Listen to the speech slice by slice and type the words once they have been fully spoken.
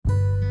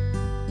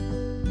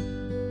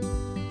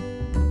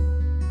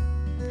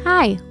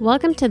Hi,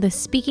 welcome to the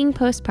Speaking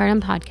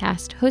Postpartum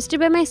podcast, hosted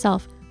by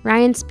myself,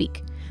 Ryan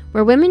Speak,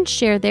 where women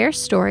share their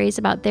stories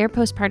about their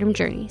postpartum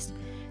journeys.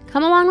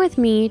 Come along with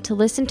me to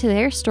listen to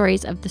their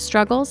stories of the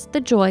struggles,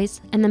 the joys,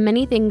 and the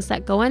many things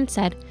that go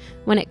unsaid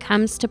when it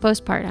comes to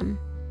postpartum.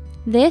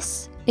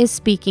 This is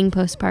Speaking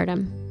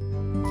Postpartum.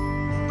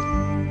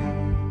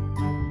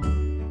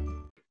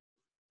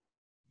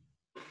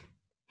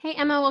 Hey,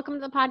 Emma, welcome to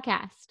the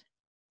podcast.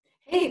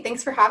 Hey,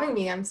 thanks for having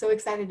me. I'm so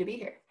excited to be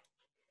here.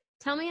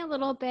 Tell me a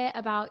little bit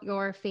about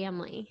your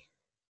family.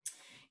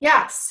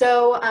 Yeah,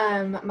 so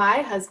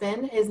my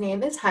husband, his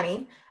name is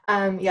Honey.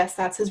 Yes,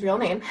 that's his real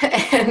name,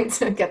 and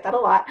get that a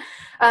lot.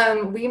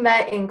 We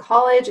met in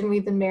college, and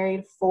we've been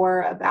married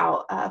for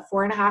about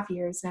 4.5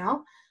 years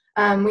now.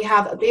 We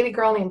have a baby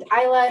girl named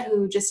Isla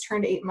who just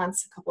turned 8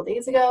 months a couple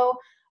days ago.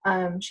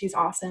 She's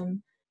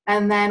awesome.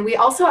 And then we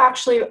also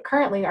actually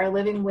currently are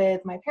living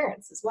with my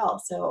parents as well.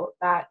 So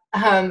that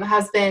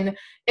has been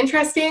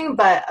interesting,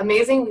 but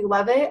amazing. We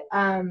love it.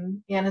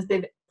 And has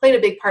played a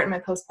big part in my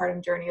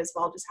postpartum journey as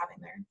well, just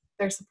having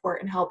their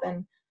support and help.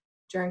 And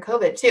during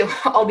COVID too,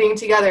 all being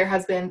together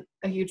has been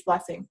a huge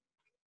blessing.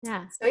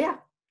 Yeah. So yeah.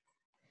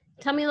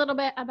 Tell me a little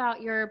bit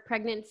about your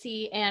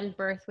pregnancy and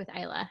birth with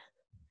Isla.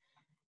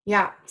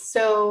 Yeah.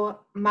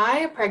 So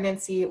my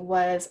pregnancy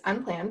was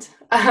unplanned.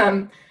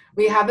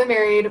 We have been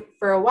married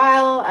for a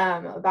while,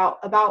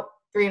 about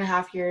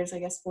 3.5 years, I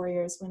guess 4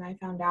 years when I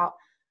found out.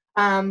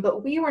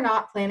 But we were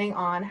not planning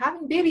on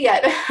having a baby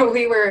yet.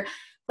 We were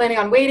planning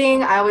on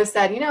waiting. I always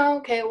said,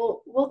 okay,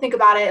 we'll think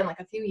about it in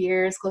like a few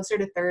years, closer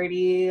to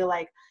 30.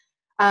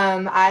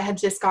 I had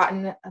just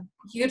gotten a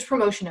huge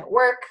promotion at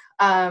work.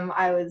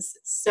 I was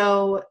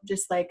so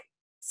just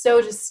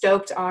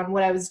stoked on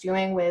what I was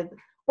doing with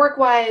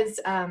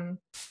work-wise,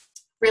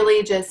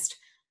 really just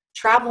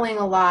traveling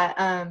a lot,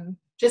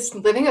 just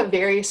living a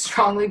very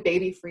strongly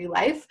baby-free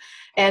life.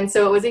 And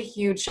so it was a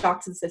huge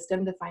shock to the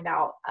system to find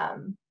out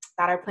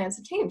that our plans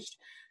had changed.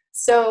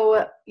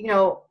 So,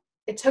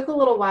 it took a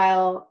little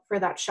while for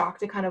that shock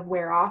to kind of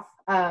wear off.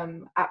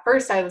 At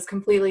first, I was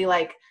completely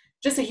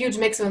just a huge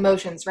mix of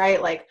emotions,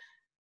 right? Like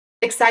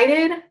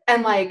excited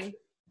and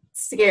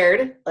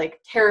scared,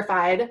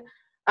 terrified,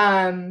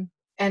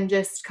 and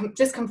just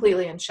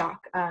completely in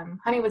shock.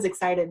 Honey was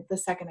excited the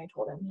second I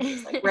told him.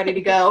 He was ready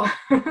to go.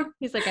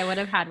 He's like, I would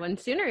have had one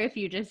sooner if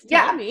you just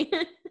told me.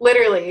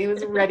 Literally, he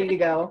was ready to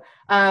go.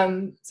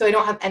 So I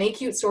don't have any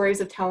cute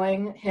stories of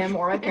telling him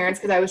or my parents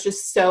because I was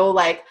just so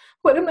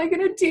what am I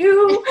going to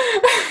do?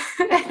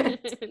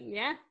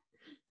 Yeah.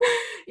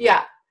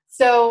 Yeah.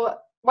 So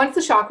once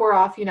the shock wore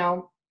off,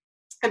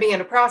 I began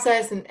to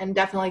process and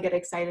definitely get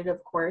excited,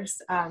 of course.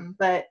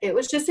 But it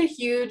was just a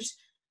huge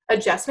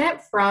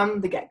adjustment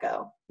from the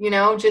get-go,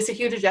 just a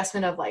huge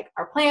adjustment of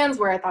our plans,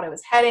 where I thought I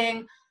was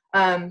heading,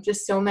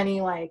 just so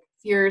many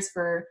fears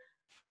for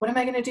what am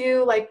I going to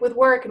do with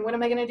work, and what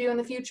am I going to do in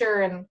the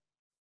future, and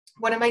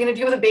what am I going to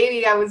do with a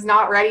baby? I was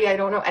not ready. I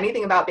don't know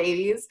anything about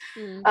babies.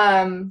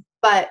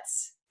 But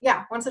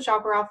yeah, once the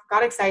shock wore off,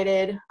 got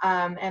excited,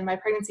 and my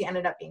pregnancy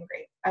ended up being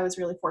great. I was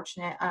really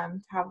fortunate to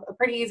have a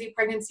pretty easy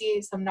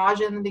pregnancy, some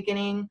nausea in the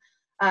beginning,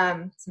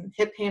 some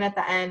hip pain at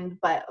the end,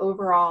 but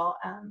overall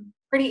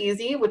pretty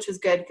easy, which was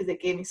good because it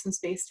gave me some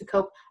space to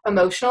cope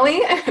emotionally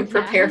and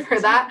prepare for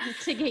that.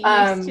 To get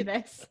used to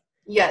this.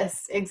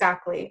 Yes,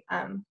 exactly.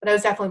 But I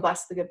was definitely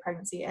blessed with a good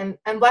pregnancy and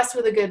blessed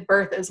with a good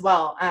birth as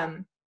well.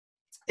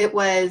 It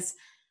was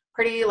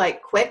pretty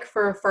quick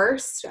for a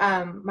first.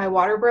 My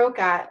water broke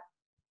at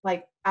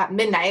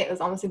midnight. It was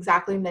almost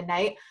exactly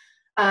midnight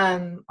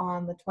on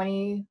the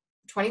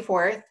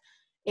 24th.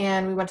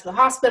 And we went to the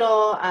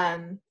hospital.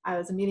 I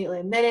was immediately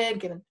admitted,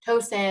 given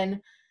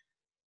Pitocin.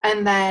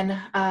 And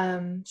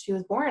then she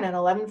was born at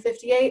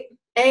 11:58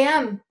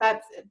 a.m.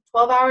 That's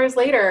 12 hours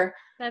later.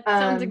 That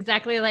sounds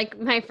exactly like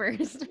my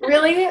first.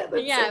 Really?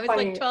 Yeah, it was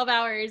funny. 12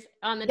 hours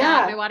on the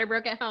dot. My water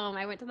broke at home.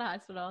 I went to the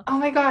hospital. Oh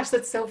my gosh,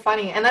 that's so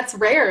funny. And that's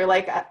rare.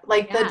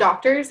 The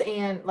doctors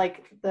and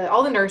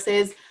all the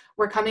nurses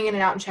were coming in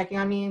and out and checking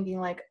on me and being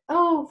like,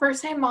 oh,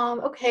 first time mom,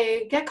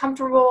 okay, get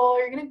comfortable.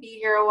 You're going to be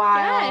here a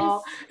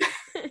while.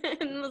 Yes.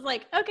 And I was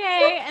like,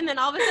 okay. And then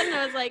all of a sudden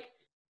I was like,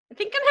 I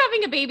think I'm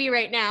having a baby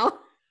right now.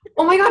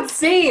 Oh my God,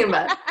 same.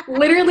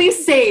 Literally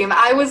same.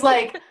 I was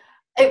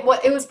it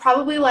was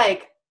probably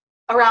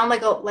around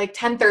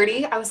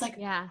 10:30. I was like,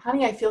 yeah,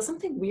 honey, I feel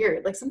something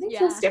weird. Something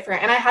feels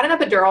different. And I had an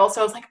epidural.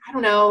 So I was like, I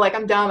don't know.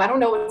 I'm dumb. I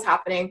don't know what's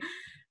happening.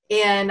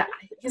 And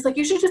he's like,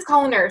 you should just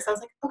call a nurse. I was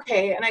like,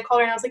 okay. And I called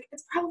her and I was like,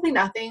 it's probably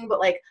nothing,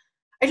 but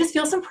I just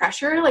feel some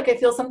pressure. I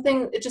feel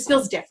something, it just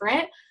feels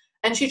different.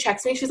 And she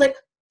checks me. She's like,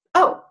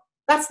 oh,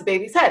 that's the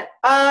baby's head.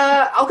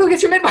 I'll go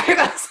get your midwife.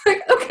 I was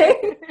like,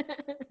 okay.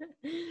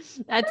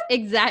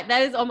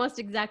 That is almost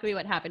exactly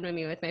what happened with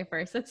me with my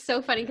first. That's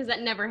so funny because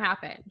that never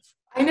happens.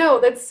 I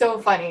know, that's so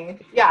funny.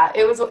 Yeah,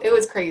 it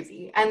was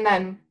crazy. And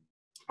then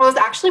it was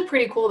actually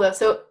pretty cool though.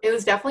 So it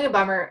was definitely a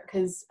bummer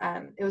because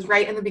it was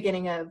right in the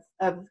beginning of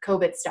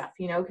COVID stuff,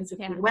 because if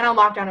we went on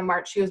lockdown in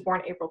March, she was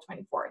born April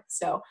 24th.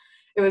 So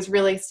it was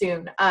really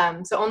soon.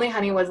 So only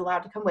Honey was allowed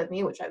to come with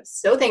me, which I was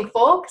so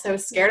thankful because I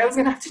was scared I was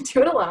going to have to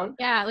do it alone.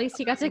 Yeah, at least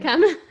you got to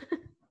come.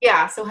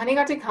 Yeah, so Honey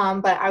got to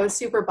come, but I was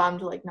super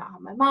bummed to like not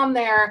have my mom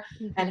there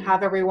and Mhm.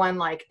 have everyone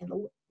like in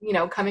the, you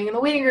know, coming in the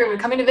waiting room and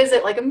coming to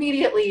visit like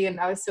immediately. And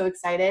I was so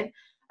excited.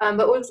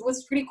 But what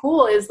was pretty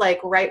cool is like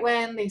right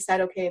when they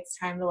said, okay, it's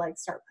time to like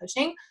start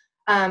pushing,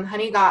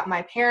 Honey got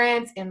my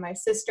parents and my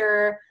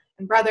sister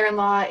and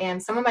brother-in-law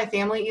and some of my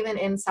family even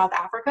in South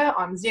Africa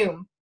on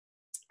Zoom.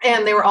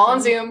 And they were all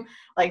on Zoom,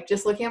 like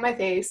just looking at my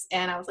face.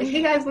 And I was like,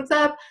 hey guys, what's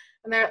up?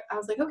 And I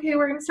was like, okay,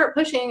 we're going to start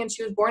pushing. And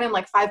she was born in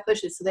like 5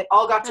 pushes. So they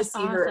all got to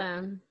see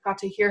her, got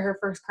to hear her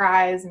first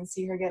cries and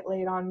see her get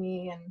laid on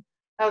me. And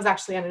that was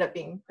actually ended up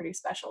being pretty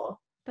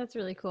special. That's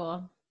really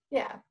cool.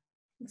 Yeah,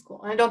 it's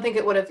cool. And I don't think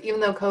it would have,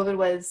 even though COVID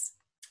was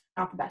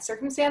not the best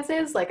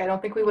circumstances, like I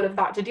don't think we would have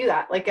thought to do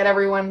that. Like get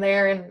everyone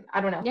there. And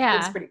I don't know.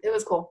 Yeah. It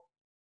was cool.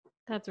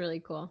 That's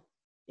really cool.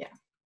 Yeah.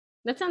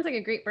 That sounds like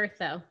a great birth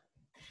though.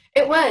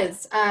 It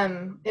was.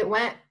 It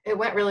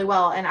went really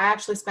well. And I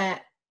actually spent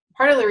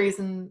part of the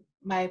reason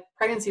my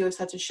pregnancy was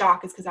such a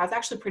shock is because I was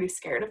actually pretty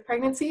scared of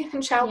pregnancy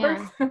and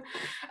childbirth.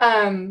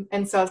 Yeah.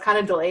 And so I was kind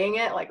of delaying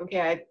it. Like,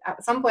 okay,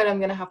 at some point I'm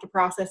going to have to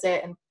process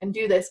it and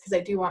do this because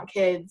I do want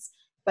kids,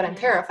 but I'm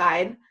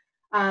terrified.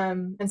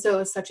 And so it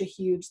was such a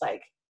huge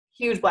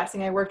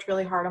blessing. I worked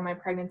really hard on my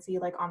pregnancy,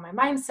 like on my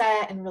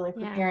mindset and really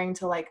preparing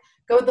to like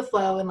go with the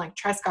flow and like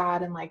trust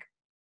God and like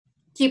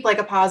keep like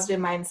a positive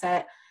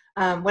mindset.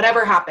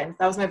 Whatever happened,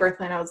 that was my birth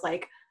plan. I was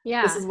like,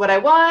 this is what I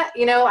want,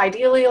 you know,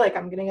 ideally, like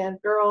I'm going to get a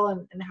girl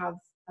and have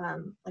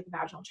like a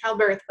vaginal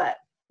childbirth, but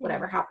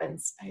whatever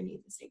happens, I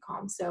need to stay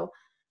calm. So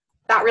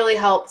that really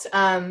helped.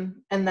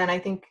 And then I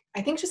think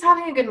just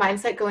having a good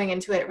mindset going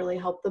into it really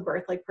helped the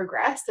birth like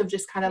progress of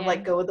just kind of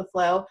like go with the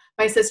flow.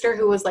 My sister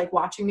who was like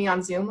watching me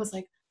on Zoom was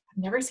like,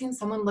 I've never seen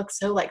someone look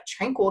so like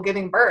tranquil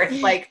giving birth.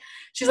 Like,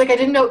 she's like, I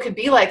didn't know it could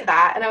be like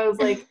that. And I was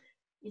like,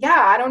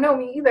 yeah, I don't know,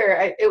 me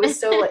either. It was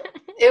so like,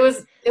 it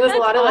was a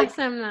lot of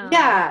awesome, like, though.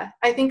 Yeah,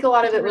 I think a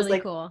lot of it was really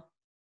like, cool.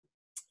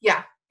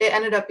 Yeah, it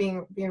ended up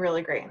being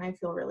really great. And I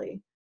feel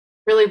really,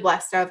 really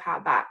blessed to have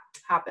had that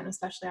happen,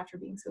 especially after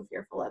being so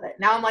fearful of it.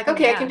 Now I'm like,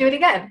 okay, I can do it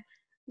again.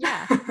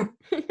 Yeah.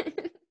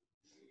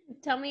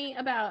 Tell me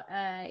about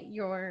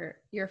your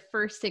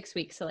first 6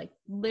 weeks. So like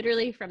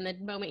literally from the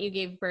moment you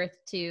gave birth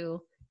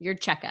to your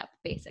checkup,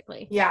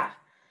 basically. Yeah.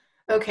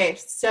 Okay,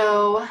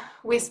 so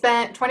we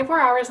spent 24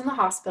 hours in the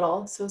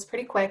hospital, so it was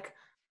pretty quick.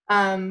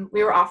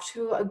 We were off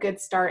to a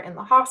good start in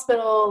the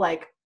hospital,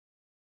 like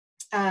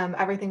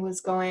everything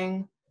was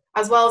going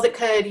as well as it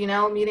could, you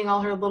know, meeting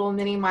all her little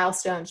mini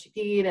milestones. She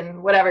peed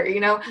and whatever, you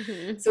know.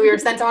 Mm-hmm. So we were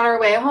sent on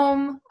our way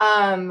home,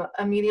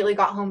 immediately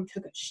got home,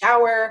 took a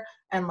shower,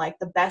 and like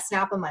the best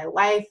nap of my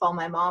life while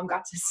my mom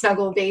got to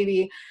snuggle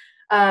baby.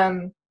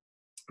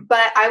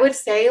 But I would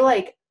say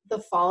like the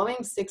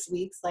following 6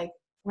 weeks, like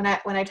when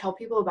I tell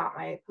people about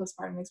my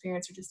postpartum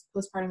experience or just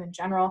postpartum in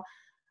general,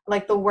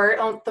 like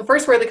the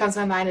first word that comes to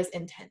my mind is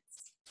intense.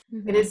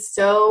 Mm-hmm. It is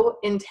so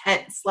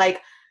intense.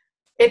 Like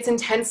it's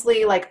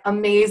intensely like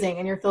amazing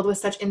and you're filled with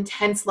such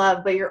intense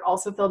love, but you're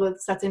also filled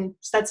with such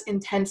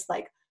intense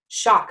like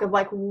shock of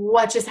like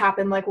what just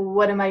happened, like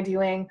what am I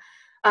doing?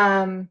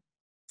 And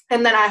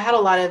then I had a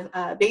lot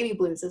of baby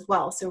blues as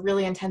well. So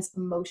really intense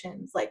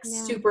emotions, like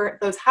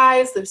those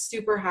highs, those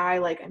super high,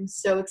 like I'm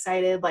so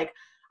excited. Like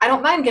I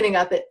don't mind getting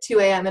up at 2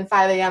 a.m. and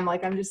 5 a.m.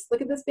 Like I'm just,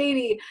 look at this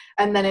baby.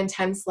 And then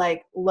intense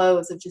like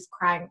lows of just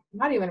crying,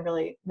 not even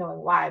really knowing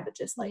why, but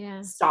just like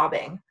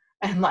sobbing.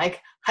 And like,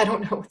 I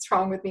don't know what's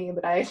wrong with me,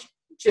 but I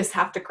just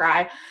have to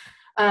cry.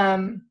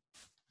 And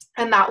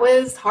that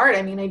was hard.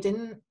 I mean, I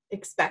didn't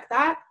expect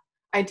that.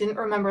 I didn't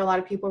remember a lot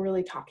of people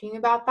really talking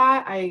about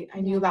that. I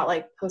knew about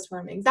like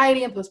postpartum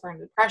anxiety and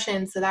postpartum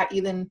depression. So that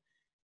even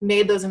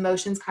made those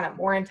emotions kind of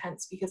more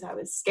intense because I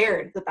was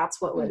scared that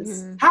that's what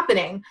was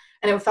happening.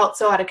 And it felt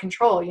so out of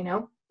control, you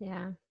know?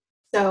 Yeah.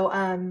 So,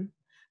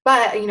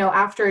 but you know,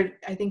 after,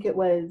 I think it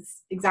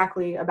was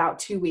exactly about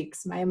 2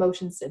 weeks, my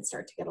emotions did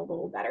start to get a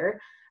little better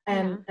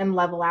and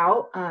level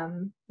out,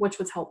 which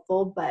was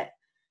helpful. But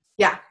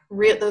yeah,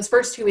 those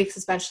first 2 weeks,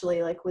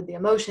 especially like with the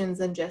emotions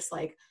and just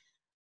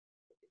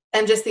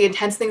the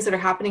intense things that are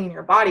happening in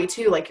your body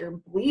too, like you're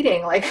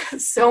bleeding, like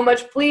so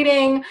much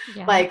bleeding,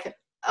 like,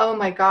 oh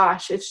my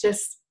gosh, it's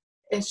just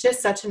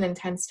such an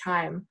intense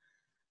time.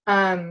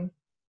 And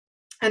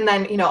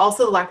then, you know,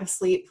 also the lack of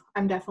sleep.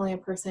 I'm definitely a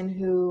person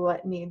who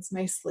needs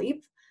my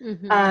sleep,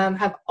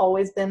 have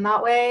always been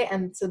that way.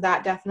 And so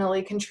that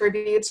definitely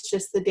contributes,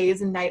 just the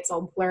days and nights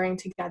all blurring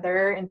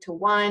together into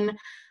one,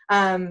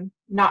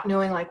 not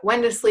knowing like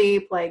when to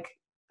sleep, like,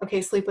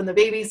 okay, sleep when the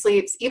baby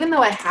sleeps, even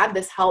though I had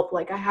this help,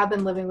 like I have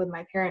been living with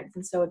my parents.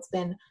 And so it's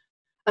been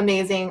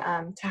amazing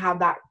to have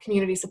that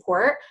community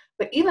support.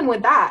 But even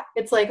with that,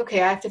 it's like,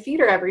 okay, I have to feed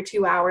her every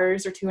 2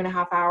 hours or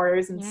 2.5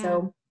 hours. And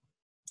so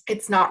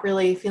it's not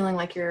really feeling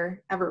like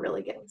you're ever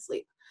really getting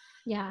sleep.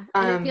 Yeah.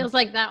 And it feels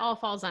like that all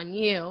falls on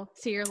you.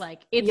 So you're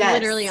like, it's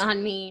literally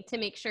on me to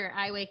make sure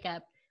I wake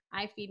up,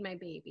 I feed my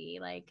baby.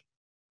 Like,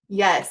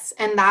 Yes.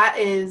 And that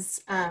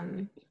is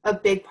a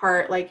big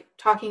part, like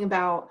talking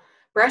about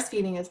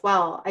breastfeeding as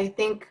well. I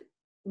think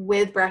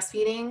with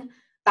breastfeeding,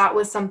 that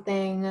was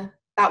something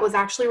that was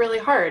actually really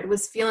hard,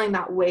 was feeling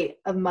that weight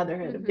of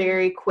motherhood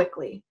very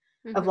quickly,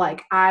 of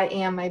like, I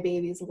am my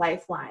baby's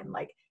lifeline.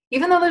 Like,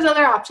 even though there's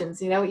other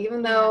options,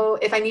 even though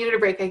if I needed a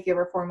break, I could give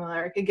her formula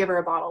or I could give her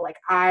a bottle. Like,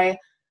 I'm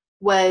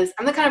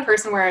the kind of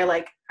person where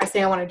I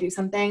say I want to do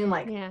something,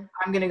 like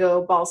I'm going to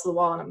go balls to the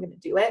wall and I'm going to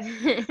do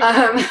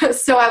it.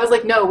 So I was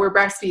like, no, we're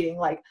breastfeeding.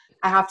 Like,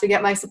 I have to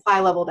get my supply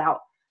leveled out.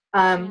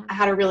 I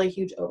had a really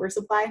huge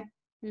oversupply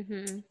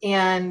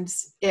and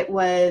it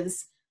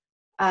was,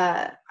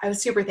 I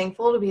was super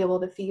thankful to be able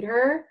to feed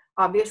her,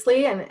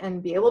 obviously,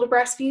 and be able to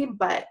breastfeed,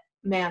 but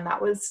man,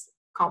 that was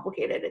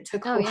complicated. It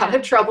took a lot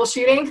of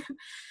troubleshooting.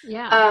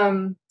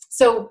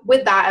 So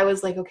with that, I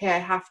was like,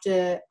 okay,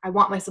 I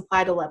want my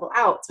supply to level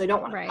out. So I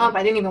don't want to pump.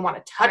 I didn't even want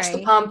to touch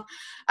the pump.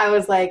 I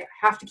was like,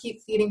 I have to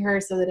keep feeding her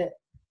so that it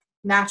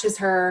matches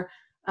her.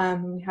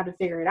 We had to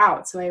figure it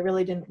out. So I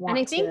really didn't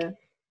want to.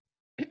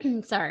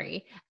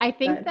 Sorry. I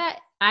think that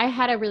I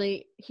had a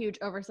really huge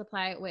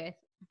oversupply with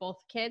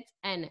both kids,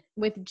 and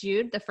with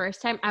Jude, the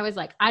first time I was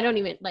like, I don't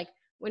even like,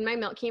 when my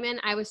milk came in,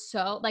 I was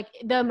so like,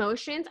 the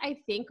emotions, I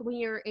think when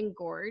you're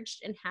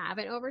engorged and have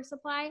an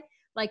oversupply,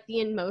 like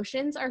the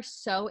emotions are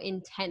so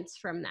intense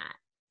from that.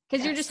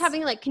 Because you're just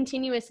having like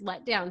continuous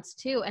letdowns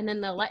too. And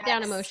then the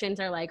letdown emotions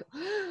are like,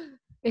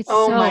 it's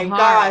so hard. Oh my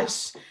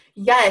gosh.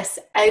 Yes.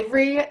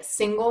 Every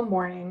single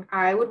morning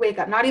I would wake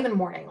up, not even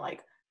morning,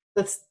 like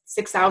the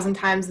 6,000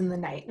 times in the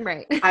night.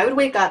 Right. I would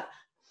wake up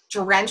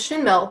drenched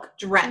in milk,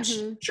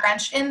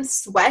 drenched in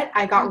sweat.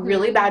 I got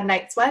really bad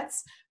night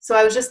sweats. So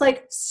I was just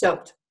like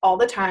soaked all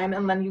the time.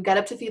 And then you get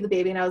up to feed the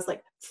baby and I was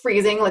like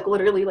freezing, like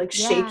literally like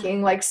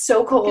shaking, like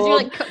so cold. Because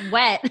you're like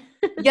wet.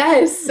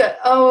 Yes.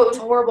 Oh, it was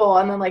horrible.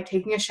 And then like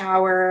taking a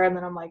shower and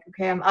then I'm like,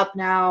 okay, I'm up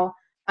now.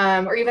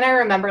 Or even I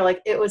remember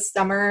like it was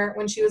summer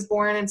when she was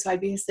born. And so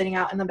I'd be sitting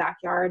out in the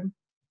backyard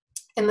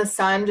in the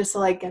sun just to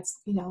like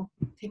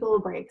take a little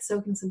break,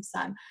 soak in some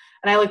sun.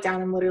 And I looked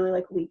down and literally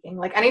like leaking.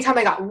 Like anytime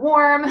I got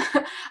warm,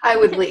 I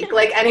would leak.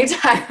 Like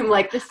anytime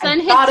like the sun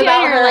hits you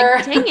and you're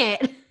like, dang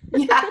it.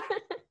 Yeah.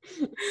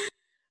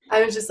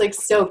 I was just like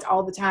soaked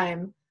all the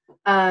time.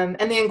 And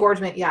the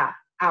engorgement,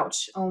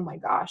 ouch. Oh my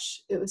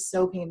gosh. It was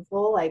so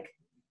painful, like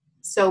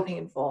so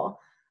painful.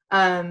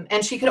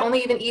 And she could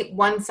only even eat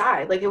one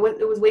side. Like it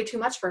was way too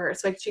much for her.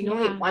 So she could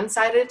only eat one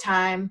side at a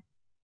time.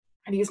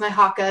 I'd use my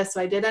Haakaa, so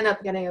I did end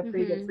up getting a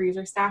pretty good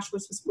freezer stash,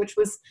 which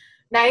was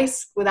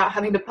nice without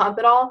having to pump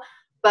at all.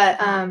 But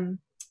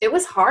it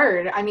was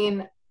hard. I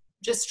mean,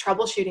 just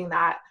troubleshooting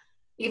that.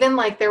 Even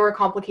like there were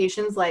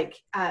complications,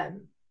 like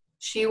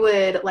she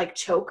would like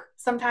choke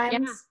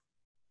sometimes,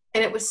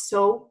 and it was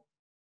so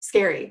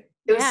scary.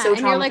 It was so traumatizing.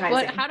 And you're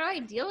like, how do I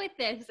deal with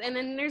this? And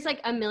then there's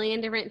like a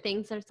million different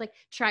things. So it's like,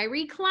 try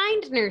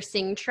reclined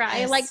nursing,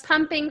 try like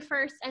pumping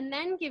first, and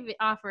then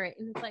offer it.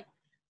 And it's like,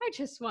 I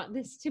just want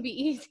this to be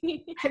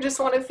easy. I just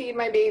want to feed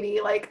my baby.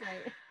 Like,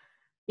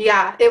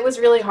 yeah, it was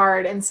really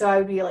hard. And so I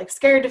would be like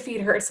scared to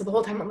feed her. So the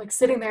whole time I'm like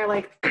sitting there,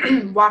 like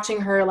watching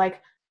her, like,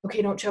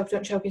 okay, don't choke.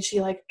 Is she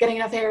like getting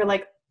enough air?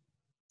 Like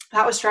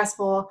that was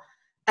stressful.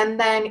 And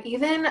then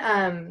even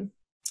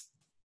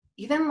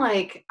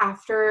like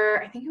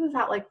after, I think it was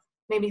at like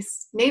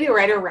maybe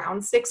right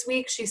around 6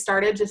 weeks, she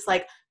started just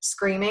like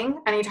screaming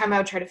anytime I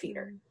would try to feed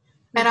her.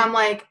 And I'm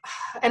like,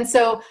 and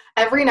so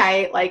every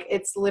night, like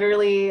it's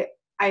literally,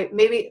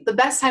 maybe the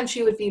best time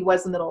she would feed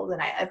was the middle of the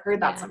night. I've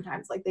heard that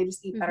sometimes, like they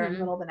just eat better in the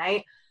middle of the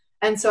night.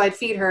 And so I'd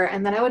feed her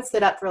and then I would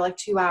sit up for like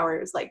 2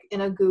 hours, like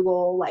in a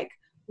Google, like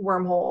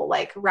wormhole,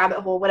 like rabbit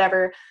hole,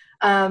 whatever,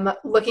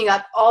 looking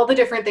up all the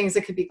different things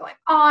that could be going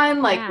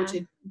on, like, which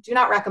I do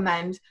not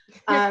recommend.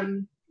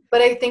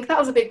 But I think that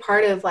was a big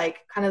part of like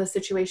kind of the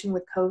situation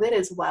with COVID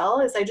as well,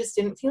 is I just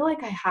didn't feel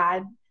like I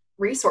had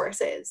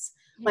resources.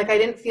 Like I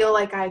didn't feel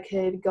like I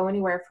could go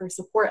anywhere for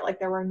support. Like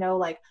there were no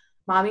like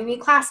Mommy Me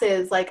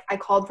classes. Like I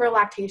called for a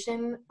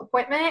lactation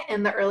appointment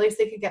and the earliest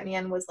they could get me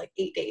in was like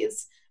 8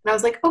 days. And I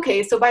was like,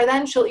 okay, so by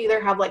then she'll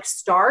either have like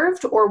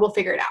starved or we'll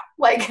figure it out.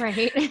 Like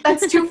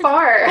that's too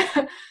far.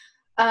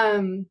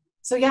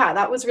 So yeah,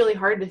 that was really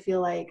hard to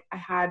feel like I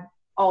had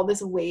all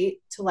this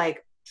weight to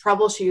like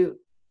troubleshoot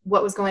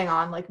what was going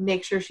on, like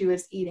make sure she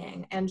was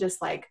eating and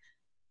just like,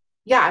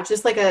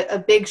 just like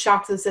a big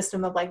shock to the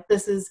system of like,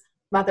 this is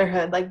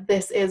motherhood. Like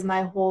this is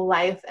my whole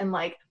life. And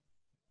like,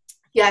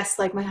 yes,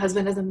 like my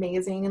husband is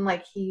amazing and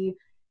like he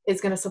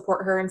is going to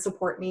support her and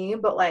support me,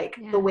 but like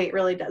the weight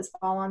really does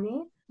fall on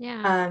me.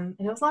 And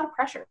it was a lot of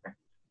pressure.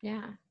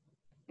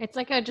 It's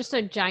like just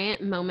a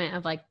giant moment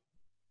of like,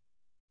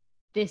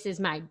 this is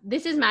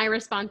my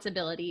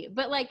responsibility,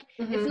 but like,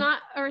 it's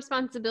not a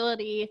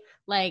responsibility,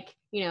 like,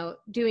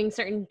 doing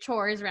certain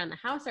chores around the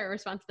house are a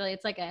responsibility.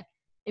 It's like a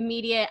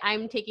immediate,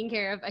 I'm taking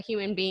care of a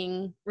human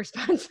being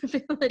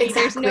responsibility. Exactly.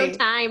 There's no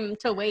time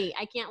to wait.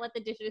 I can't let the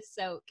dishes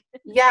soak.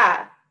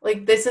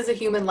 Like this is a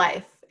human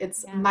life.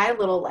 It's my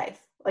little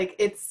life. Like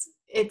it's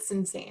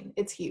insane.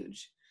 It's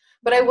huge.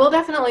 But I will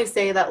definitely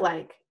say that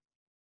like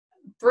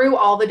through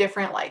all the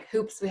different like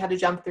hoops we had to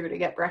jump through to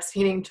get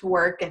breastfeeding to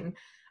work,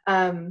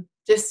 and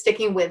just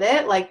sticking with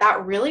it, like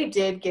that really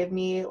did give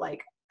me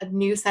like a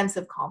new sense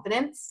of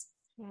confidence,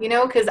 you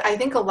know, because I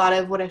think a lot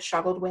of what I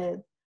struggled with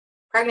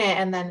pregnant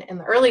and then in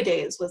the early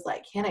days was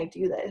like, can I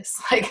do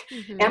this? Like,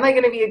 am I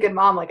going to be a good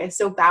mom? Like, I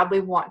so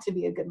badly want to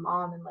be a good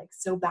mom, and like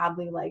so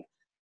badly like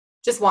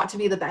just want to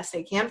be the best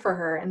I can for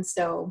her. And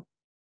so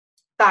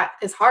that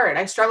is hard.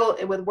 I struggle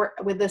with work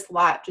with this a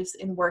lot, just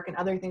in work and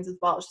other things as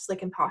well. It's just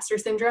like imposter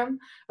syndrome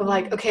of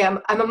like, okay,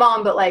 I'm a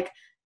mom, but like,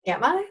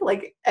 am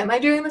I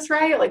doing this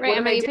right? Like, right.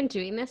 Am I even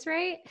doing this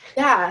right?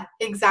 Yeah,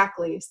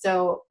 exactly.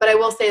 So, but I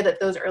will say that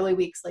those early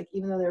weeks, like,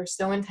 even though they were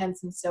so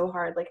intense and so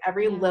hard, like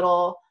every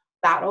little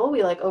battle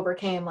we like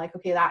overcame, like,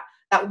 okay, that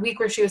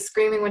week where she was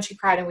screaming when she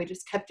cried, and we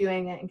just kept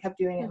doing it and kept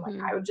doing it. And like,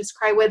 I would just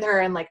cry with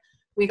her, and like,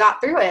 we got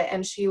through it,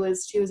 and she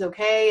was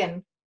okay.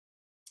 And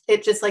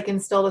it just like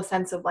instilled a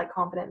sense of like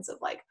confidence of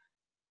like,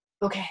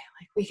 okay,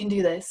 like we can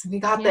do this. We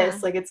got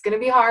this. Like, it's going to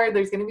be hard.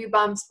 There's going to be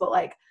bumps, but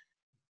like,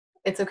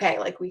 it's okay.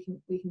 Like we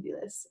can do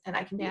this, and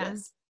I can do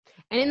this.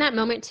 And in that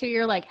moment too,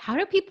 you're like, how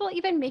do people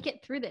even make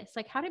it through this?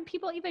 Like, how did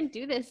people even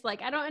do this?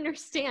 Like, I don't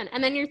understand.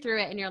 And then you're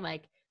through it and you're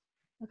like,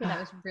 okay, that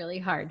was really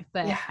hard,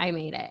 but I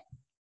made it.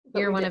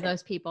 You're one of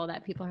those people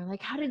that people are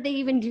like, how did they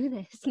even do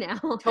this now?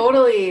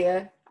 Totally.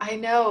 I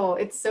know.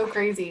 It's so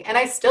crazy. And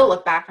I still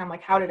look back and I'm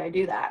like, how did I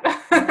do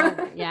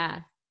that?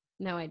 Yeah.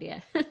 No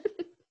idea.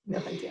 No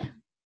idea.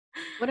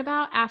 What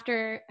about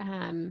after,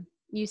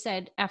 you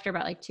said after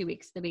about like 2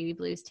 weeks, the baby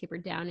blues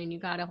tapered down and you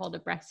got a hold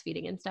of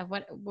breastfeeding and stuff.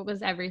 What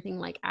was everything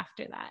like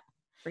after that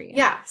for you?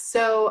 Yeah.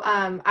 So,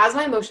 as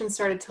my emotions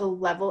started to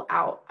level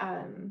out,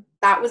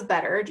 that was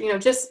better, you know,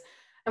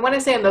 and when I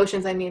say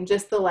emotions, I mean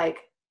just the like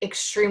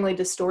extremely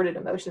distorted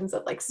emotions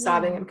of like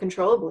sobbing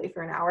uncontrollably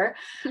for an hour.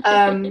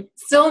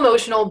 Still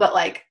emotional, but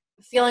like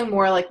feeling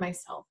more like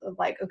myself of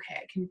like, okay,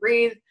 I can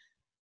breathe.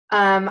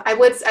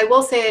 I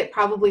will say it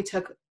probably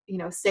took,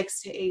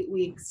 6 to 8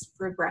 weeks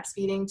for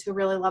breastfeeding to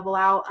really level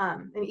out.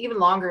 And even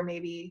longer,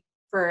 maybe,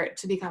 for it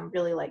to become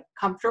really like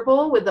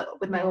comfortable with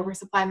my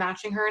oversupply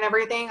matching her and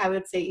everything. I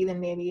would say even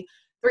maybe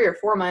 3 or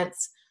 4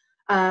 months.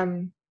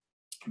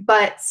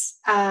 But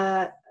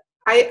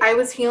I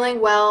was healing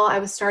well. I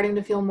was starting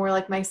to feel more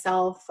like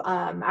myself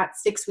at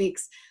 6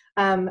 weeks.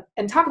 And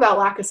talk about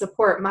lack of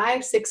support. My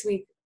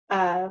 6-week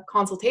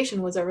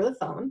consultation was over the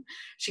phone.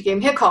 She gave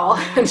me a call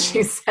and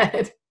she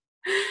said,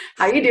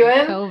 "How you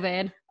doing?"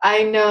 COVID.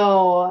 I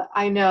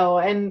know.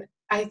 And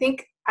I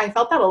think I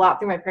felt that a lot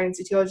through my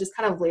pregnancy too. I was just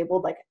kind of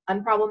labeled like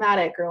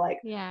unproblematic or like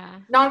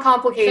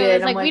non-complicated. So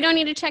it's like, we don't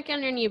need to check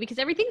in on you because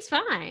everything's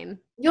fine.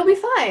 You'll be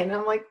fine.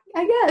 I'm like,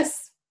 I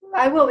guess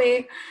I will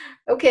be.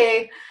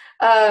 Okay.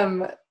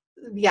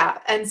 Yeah.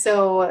 And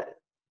so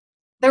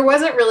there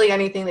wasn't really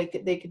anything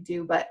they could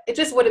do, but it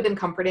just would have been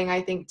comforting,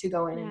 I think, to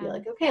go in and be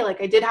like, okay,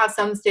 like I did have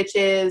some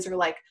stitches, or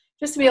like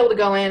just to be able to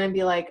go in and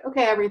be like,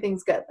 okay,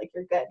 everything's good. Like,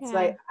 you're good. So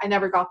I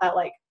never got that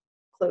like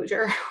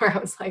closure where I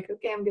was like,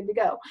 okay, I'm good to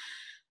go.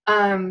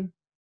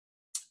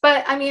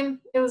 But I mean,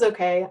 it was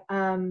okay.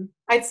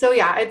 I'd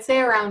say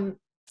around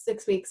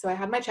 6 weeks. So I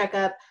had my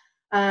checkup.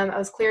 I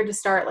was cleared to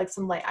start like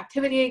some light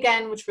activity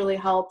again, which really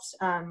helped.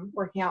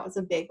 Working out was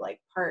a big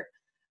like part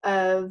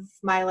of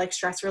my like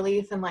stress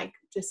relief and like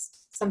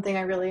just something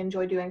I really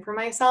enjoy doing for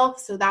myself.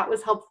 So that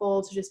was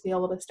helpful to just be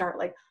able to start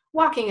like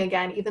walking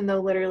again, even though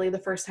literally the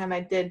first time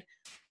I think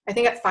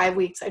at 5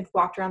 weeks, I'd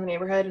walked around the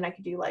neighborhood and I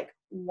could do like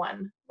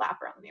 1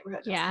 lap around the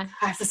neighborhood. Yeah. Like,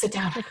 I have to sit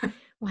down.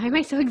 Why am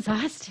I so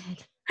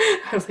exhausted?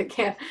 I was like,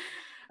 can't.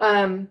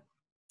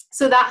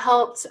 So that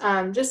helped,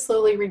 just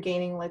slowly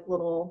regaining like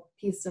little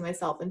pieces of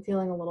myself and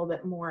feeling a little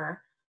bit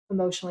more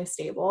emotionally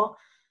stable.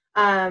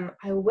 I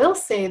will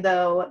say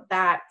though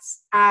that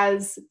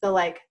as the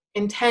like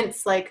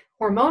intense like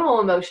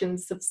hormonal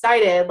emotions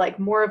subsided, like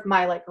more of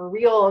my like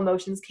real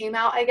emotions came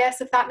out, I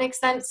guess, if that makes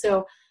sense.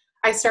 So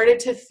I started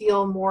to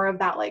feel more of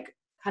that like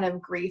kind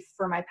of grief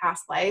for my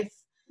past life,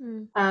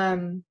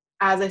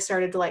 as I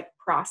started to like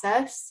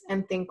process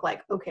and think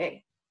like,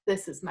 okay,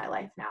 this is my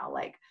life now,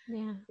 like,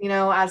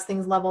 as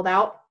things leveled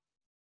out.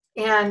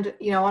 And,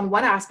 on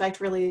one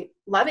aspect, really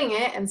loving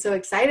it and so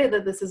excited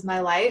that this is my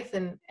life,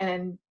 and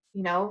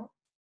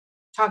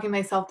talking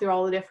myself through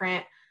all the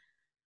different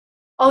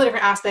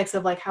aspects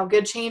of like how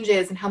good change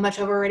is and how much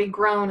I've already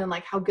grown and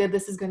like how good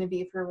this is going to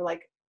be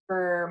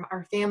for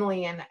our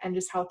family, and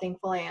just how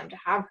thankful I am to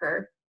have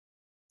her.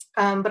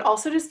 But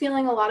also just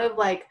feeling a lot of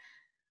like,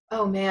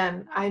 oh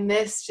man, I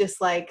miss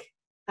just like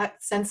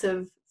that sense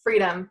of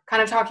freedom,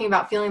 kind of talking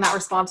about feeling that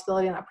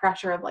responsibility and that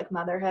pressure of like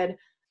motherhood.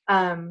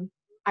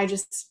 I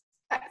just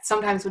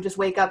sometimes would just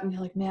wake up and be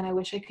like, man, I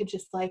wish I could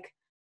just like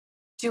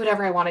do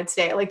whatever I wanted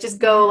today. Like just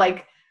go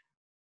like,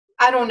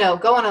 I don't know,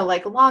 go on a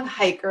like long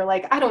hike, or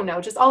like, I don't know,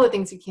 just all the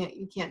things you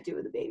can't do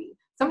with a baby.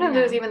 Sometimes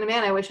it was even,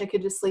 man, I wish I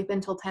could just sleep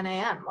until 10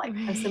 a.m. Like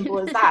as simple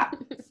as that.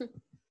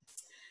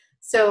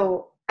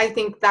 So I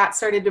think that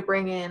started to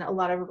bring in a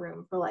lot of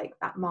room for like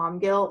that mom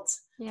guilt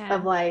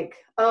of like,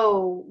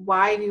 oh,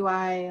 why do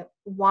I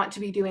want to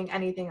be doing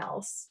anything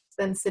else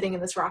than sitting in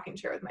this rocking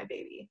chair with my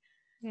baby?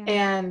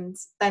 And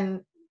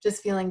then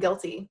just feeling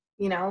guilty,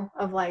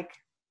 of like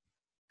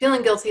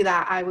feeling guilty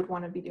that I would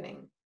want to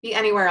be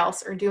anywhere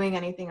else or doing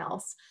anything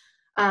else.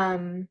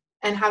 And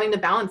having to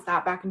balance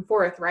that back and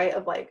forth, right?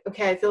 Of like,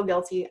 okay, I feel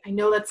guilty. I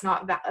know that's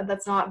not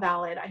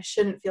valid. I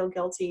shouldn't feel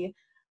guilty.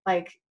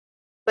 Like,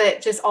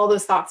 but just all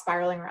those thoughts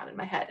spiraling around in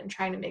my head and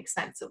trying to make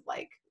sense of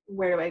like,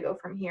 where do I go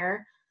from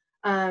here?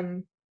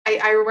 I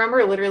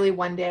remember literally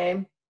one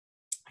day,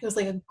 it was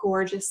like a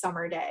gorgeous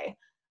summer day.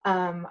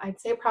 I'd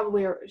say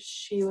probably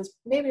she was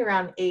maybe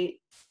around 8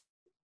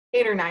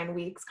 or 9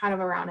 weeks, kind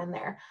of around in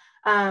there.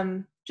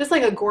 Just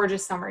like a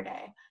gorgeous summer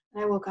day.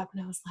 And I woke up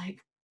and I was like,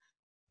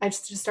 I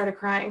just started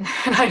crying.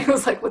 And I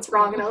was like, what's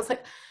wrong? And I was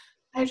like,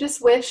 I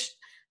just wish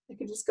I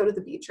could just go to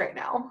the beach right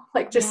now.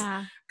 Like, just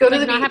go to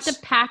the beach. Not have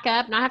to pack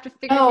up, not have to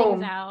figure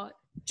things out.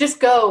 Just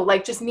go,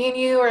 like, just me and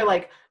you, or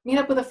like meet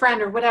up with a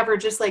friend or whatever.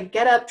 Just like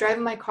get up, drive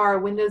in my car,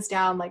 windows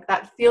down, like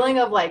that feeling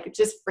of like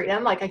just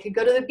freedom. Like I could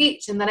go to the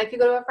beach and then I could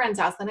go to a friend's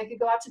house. Then I could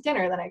go out to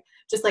dinner. Then I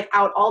just like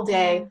out all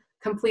day,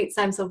 complete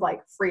sense of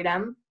like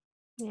freedom.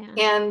 Yeah.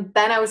 And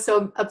then I was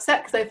so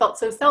upset because I felt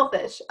so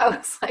selfish. I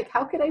was like,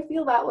 how could I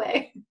feel that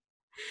way?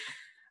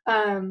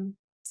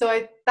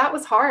 So that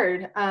was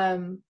hard.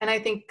 And I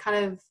think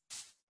kind of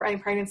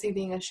pregnancy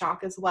being a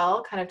shock as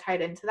well, kind of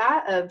tied into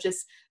that of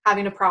just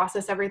having to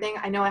process everything.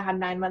 I know I had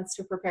 9 months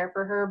to prepare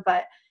for her,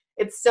 but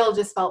it still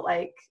just felt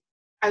like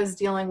I was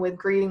dealing with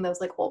grieving those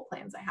like old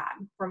plans I had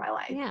for my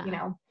life,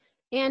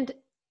 And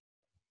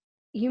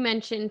you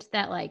mentioned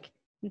that like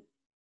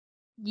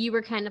you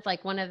were kind of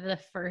like one of the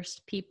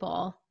first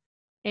people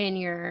in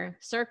your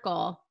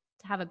circle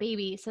to have a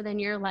baby. So then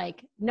you're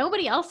like,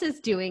 nobody else is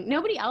doing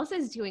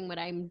what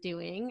I'm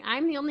doing.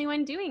 I'm the only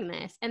one doing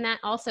this. And that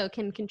also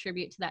can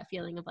contribute to that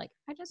feeling of like,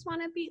 I just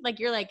want to be like,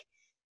 you're like,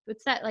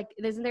 what's that? Like,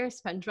 isn't there a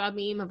SpongeBob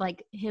meme of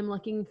like him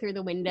looking through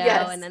the window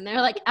and then they're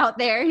like out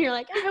there and you're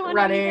like, I want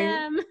to be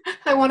them.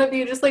 I want to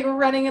be just like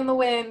running in the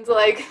wind,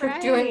 like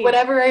doing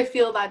whatever I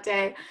feel that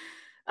day.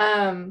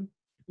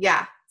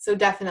 Yeah. So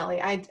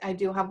definitely I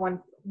do have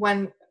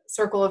one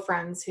circle of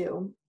friends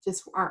who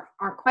just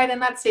aren't quite in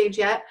that stage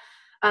yet.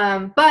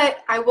 But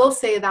I will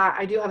say that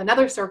I do have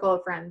another circle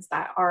of friends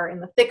that are in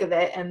the thick of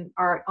it and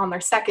are on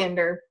their second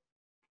or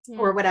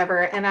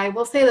whatever. And I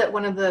will say that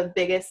one of the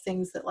biggest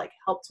things that like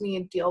helped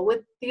me deal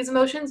with these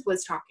emotions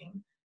was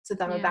talking to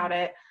them about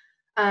it.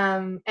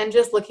 And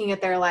just looking at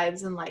their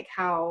lives and like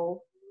how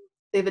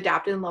they've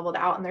adapted and leveled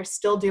out and they're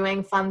still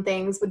doing fun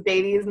things with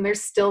babies and they're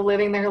still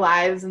living their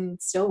lives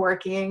and still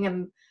working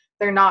and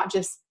they're not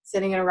just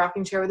sitting in a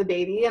rocking chair with a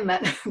baby and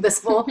that this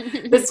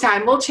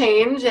time will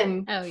change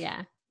and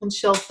and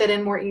she'll fit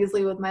in more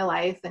easily with my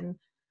life and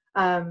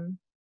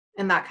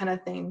that kind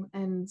of thing.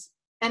 And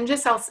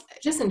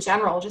just in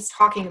general, just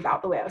talking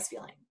about the way I was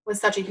feeling was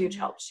such a huge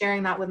help.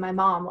 Sharing that with my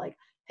mom, like,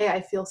 hey,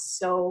 I feel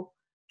so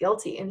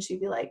guilty. And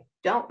she'd be like,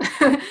 don't,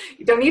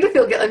 you don't need to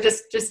feel guilty.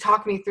 Just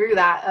talk me through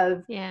that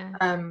of,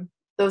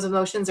 those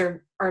emotions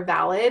are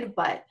valid,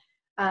 but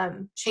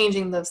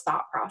changing those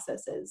thought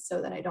processes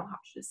so that I don't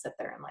have to just sit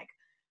there and like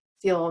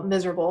feel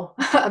miserable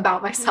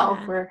about myself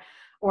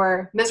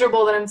or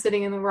miserable that I'm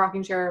sitting in the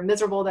rocking chair, or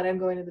miserable that I'm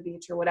going to the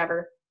beach or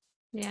whatever.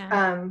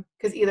 Yeah.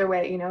 Because either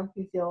way,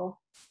 you feel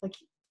like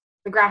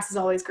the grass is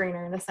always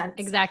greener in a sense.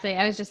 Exactly.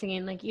 I was just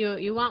thinking like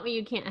you want what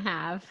you can't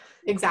have.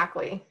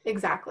 Exactly.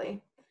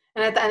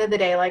 And at the end of the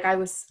day, like I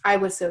was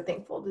so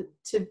thankful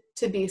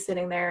to be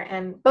sitting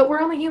there but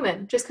we're only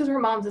human. Just because we're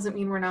moms doesn't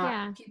mean we're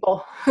not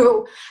people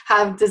who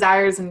have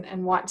desires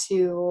and want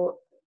to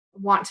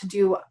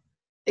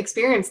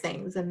experience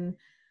things and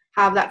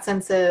have that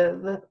sense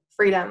of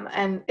freedom.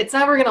 And it's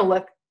never going to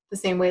look the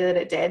same way that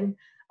it did.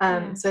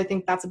 So I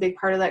think that's a big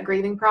part of that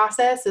grieving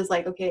process is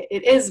like, okay,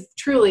 it is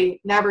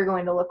truly never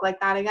going to look like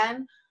that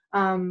again.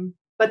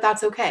 But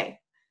that's okay.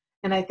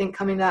 And I think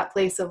coming to that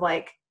place of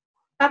like,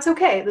 that's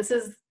okay. This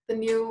is the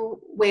new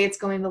way it's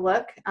going to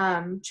look.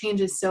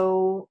 Change is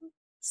so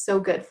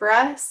good for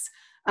us.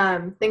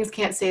 Things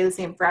can't stay the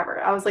same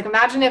forever. I was like,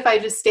 imagine if I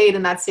just stayed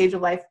in that stage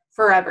of life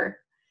forever.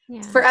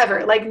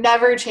 Forever, like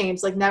never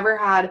changed, like never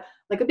had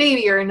like a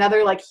baby or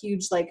another like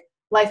huge like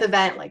life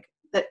event like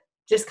that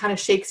just kind of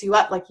shakes you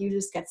up. Like you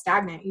just get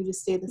stagnant, you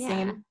just stay the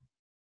same,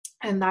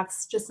 and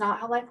that's just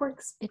not how life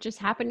works. It just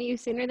happened to you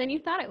sooner than you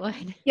thought it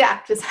would.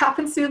 Just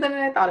happened sooner than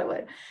I thought it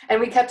would. And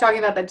we kept talking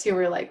about that too.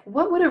 We're like,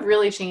 what would have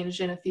really changed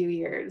in a few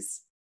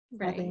years?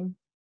 Right.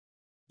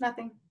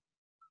 Nothing.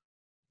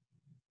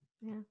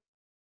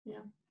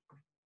 Yeah.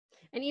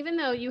 And even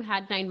though you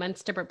had 9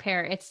 months to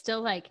prepare, it's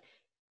still like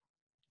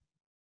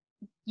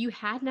you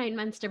had 9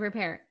 months to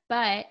prepare,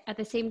 but at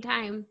the same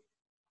time,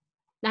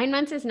 9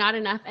 months is not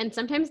enough. And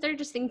sometimes there are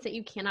just things that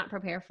you cannot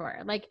prepare for.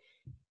 Like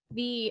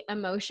the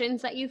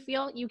emotions that you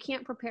feel, you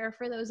can't prepare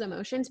for those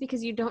emotions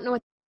because you don't know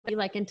what they'll be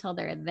like until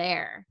they're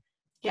there.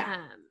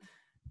 Yeah,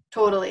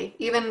 totally.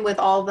 Even with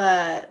all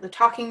the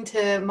talking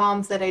to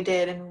moms that I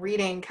did and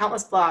reading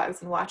countless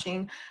blogs and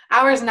watching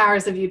hours and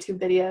hours of YouTube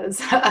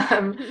videos.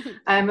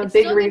 I'm a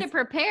big still need to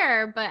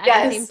prepare, but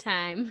at the same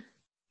time,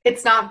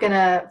 it's not going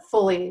to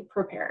fully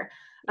prepare.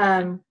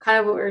 Kind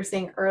of what we were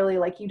saying early,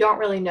 like you don't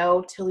really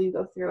know till you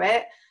go through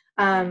it.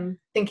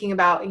 Thinking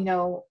about,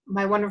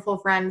 my wonderful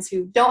friends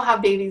who don't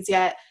have babies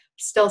yet,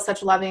 still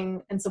such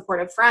loving and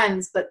supportive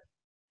friends, but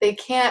they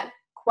can't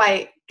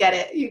quite get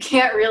it. You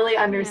can't really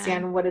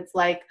understand what it's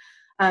like.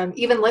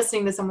 Even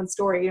listening to someone's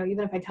story,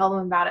 even if I tell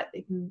them about it,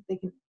 they can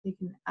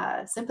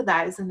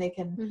sympathize and they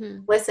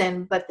can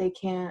listen, but they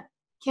can't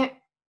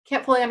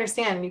fully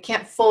understand, and you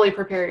can't fully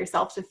prepare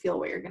yourself to feel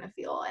what you're going to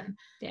feel. And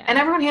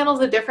everyone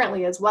handles it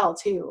differently as well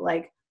too.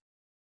 Like,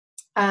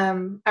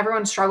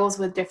 everyone struggles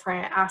with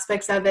different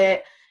aspects of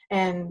it,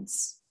 and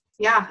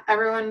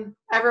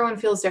everyone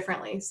feels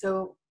differently.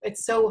 So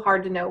it's so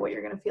hard to know what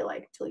you're going to feel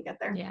like until you get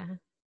there.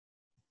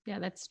 Yeah,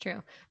 that's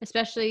true.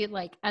 Especially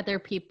like other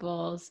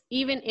people's,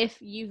 even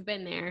if you've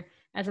been there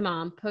as a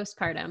mom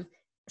postpartum,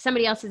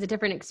 somebody else has a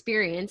different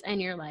experience and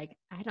you're like,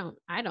 I don't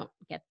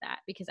get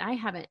that because I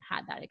haven't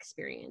had that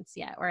experience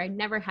yet, or I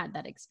never had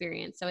that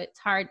experience. So it's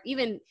hard,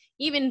 even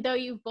though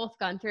you've both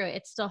gone through it,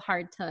 it's still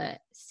hard to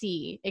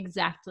see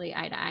exactly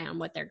eye to eye on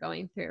what they're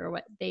going through or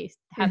what they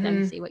have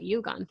them see what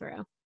you've gone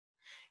through.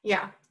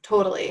 Yeah,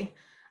 totally.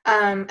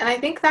 And I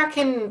think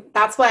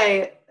that's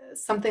why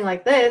something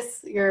like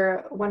this,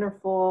 your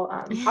wonderful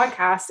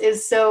podcast,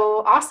 is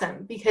so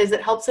awesome, because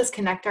it helps us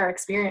connect our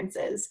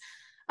experiences.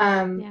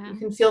 You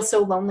can feel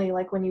so lonely,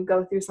 like when you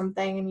go through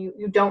something and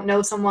you don't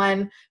know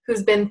someone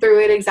who's been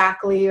through it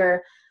exactly,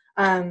 or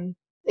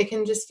it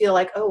can just feel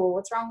like, oh, well,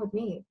 what's wrong with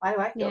me? Why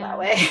do I feel that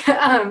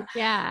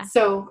way?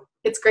 So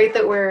it's great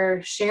that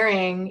we're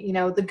sharing,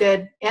 the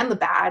good and the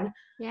bad,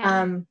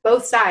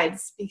 both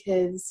sides,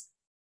 because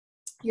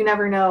you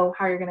never know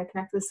how you're going to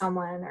connect with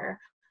someone, or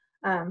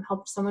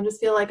help someone just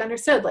feel like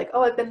understood, like,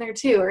 oh, I've been there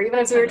too. Or even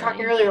as we were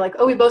talking earlier, like,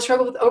 oh, we both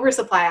struggle with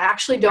oversupply. I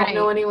actually don't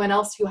know anyone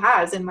else who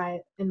has in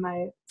my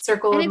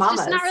circle of mamas.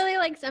 It's just not really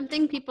like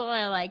something people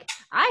are like,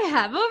 I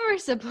have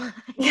oversupply.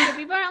 So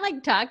people aren't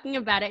like talking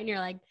about it, and you're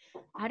like,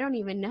 I don't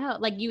even know.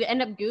 Like you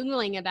end up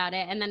Googling about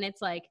it, and then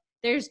it's like,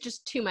 there's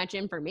just too much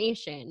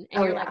information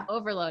and you're like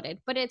overloaded.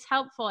 But it's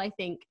helpful, I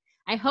think.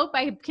 I hope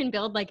I can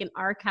build like an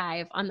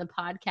archive on the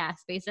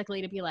podcast,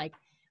 basically, to be like,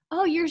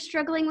 oh, you're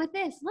struggling with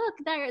this. Look,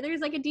 there's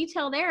like a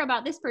detail there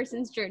about this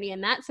person's journey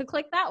and that. So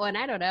click that one.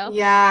 I don't know.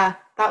 Yeah,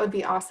 that would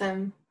be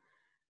awesome.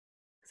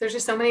 There's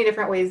just so many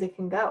different ways it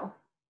can go.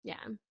 Yeah,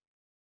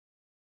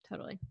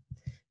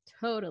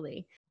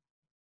 totally.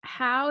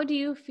 How do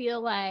you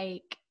feel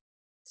like,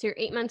 so you're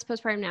 8 months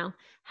postpartum now.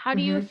 How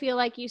do you feel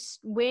like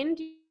when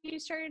do you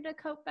started to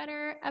cope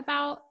better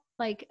about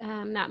like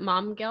that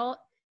mom guilt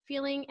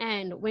feeling?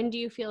 And when do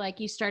you feel like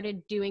you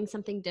started doing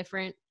something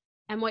different?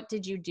 And what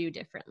did you do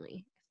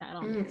differently? If that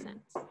all makes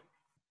sense.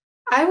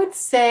 I would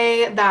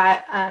say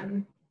that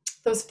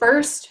those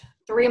first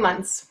 3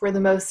 months were the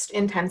most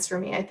intense for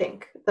me. I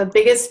think the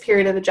biggest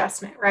period of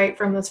adjustment, right?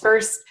 From those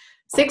first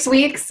 6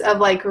 weeks of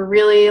like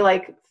really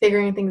like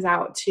figuring things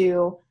out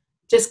to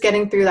just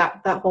getting through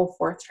that whole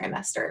fourth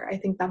trimester. I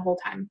think that whole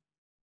time.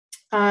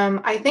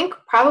 I think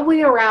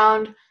probably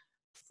around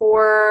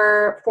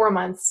 4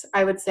 months,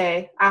 I would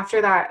say, after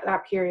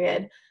that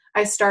period,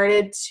 I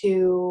started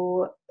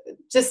to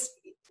just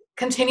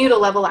continue to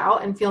level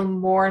out and feel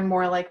more and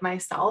more like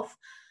myself.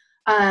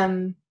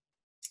 And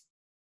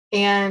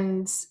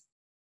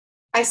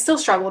I still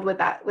struggled with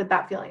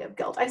that feeling of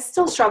guilt. I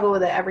still struggle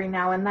with it every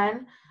now and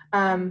then,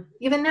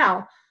 even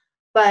now.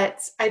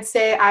 But I'd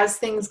say as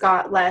things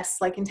got less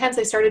like intense,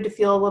 I started to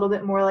feel a little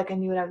bit more like I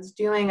knew what I was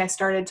doing. I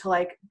started to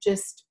like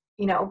just,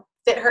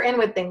 fit her in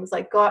with things,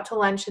 like go out to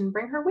lunch and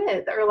bring her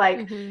with, or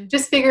like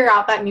just figure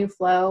out that new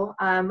flow.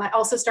 I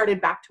also started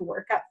back to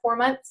work at 4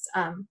 months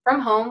from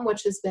home,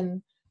 which has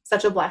been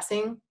such a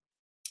blessing.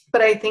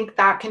 But I think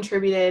that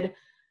contributed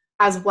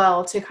as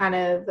well to kind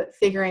of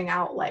figuring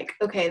out like,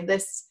 okay,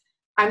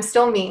 I'm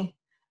still me.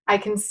 I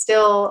can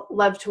still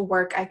love to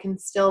work. I can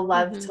still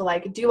love to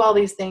like do all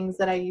these things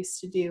that I used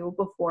to do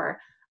before,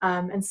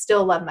 and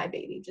still love my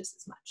baby just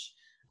as much.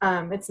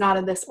 It's not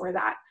a this or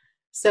that.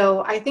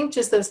 So I think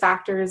just those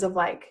factors of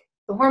like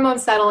the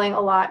hormones settling a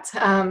lot,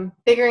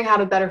 figuring how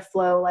to better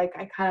flow, like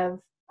I kind of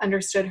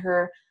understood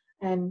her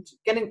and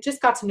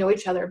got to know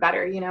each other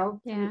better,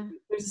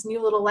 there's this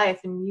new little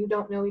life and you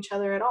don't know each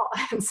other at all.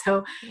 And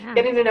so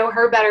getting to know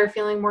her better,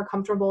 feeling more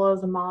comfortable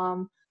as a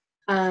mom,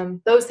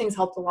 those things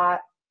helped a lot.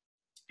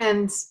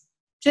 And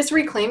just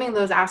reclaiming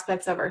those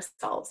aspects of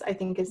ourselves, I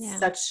think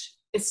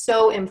is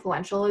so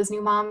influential as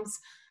new moms,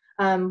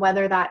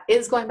 whether that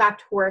is going back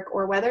to work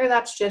or whether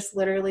that's just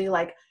literally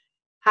like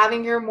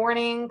having your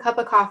morning cup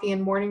of coffee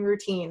and morning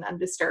routine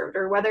undisturbed,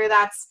 or whether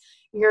that's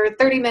your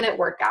 30-minute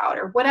workout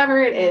or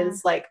whatever it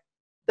is, like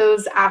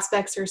those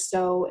aspects are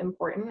so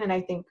important. And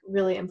I think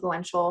really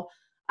influential,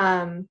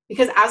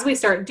 because as we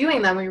start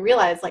doing them, we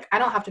realize like, I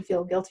don't have to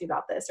feel guilty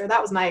about this, or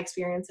that was my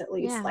experience at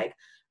least. Like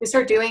we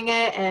start doing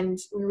it and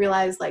we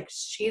realize like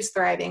she's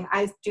thriving.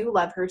 I do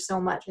love her so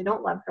much. I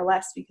don't love her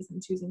less because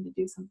I'm choosing to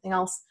do something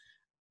else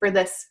for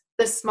this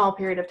small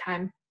period of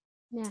time.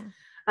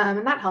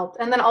 And that helped.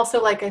 And then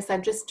also, like I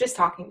said, just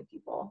talking to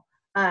people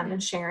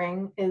and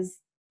sharing is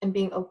and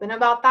being open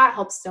about that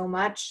helps so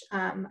much.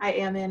 I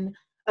am in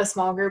a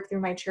small group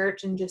through my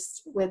church and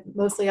just with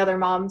mostly other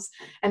moms.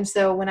 And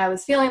so when I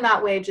was feeling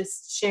that way,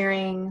 just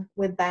sharing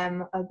with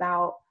them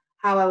about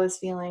how I was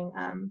feeling,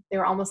 they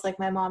were almost like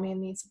my mommy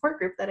and me support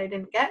group that I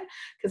didn't get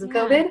because of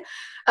COVID.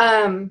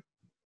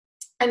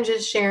 And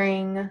just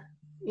sharing,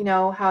 you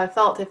know, how I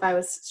felt if I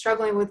was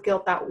struggling with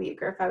guilt that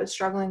week, or if I was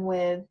struggling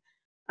with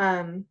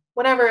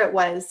whatever it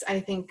was.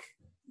 I think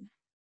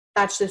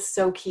that's just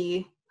so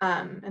key.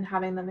 And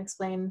having them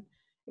explain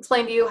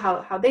to you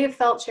how they've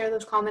felt, share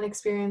those common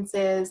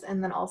experiences,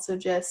 and then also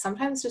just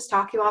sometimes just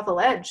talk you off the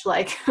ledge,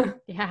 like,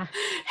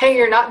 hey,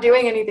 you're not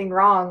doing anything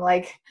wrong.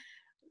 Like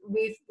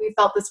we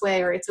felt this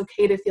way, or it's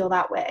okay to feel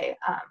that way.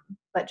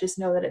 But just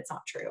know that it's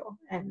not true,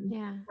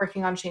 and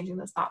working on changing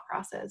those thought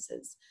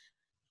processes.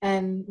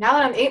 And now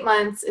that I'm 8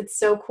 months, it's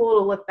so cool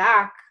to look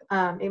back,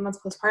 8 months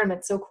postpartum,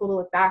 it's so cool to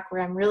look back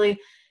where I'm really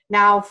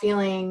now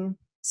feeling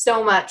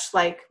so much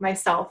like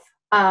myself,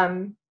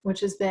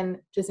 which has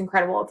been just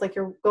incredible. It's like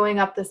you're going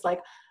up this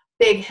like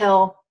big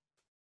hill,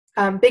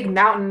 big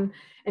mountain,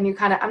 and you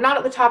kind of, I'm not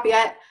at the top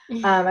yet.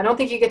 I don't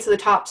think you get to the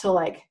top till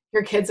like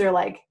your kids are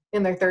like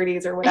in their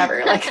 30s or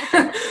whatever. Like,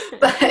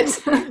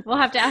 but we'll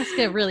have to ask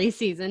a really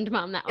seasoned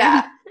mom that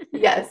one.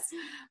 Yes.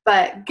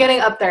 But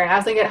getting up there, and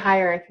as I get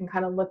higher, I can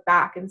kind of look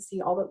back and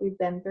see all that we've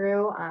been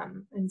through,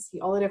 and see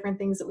all the different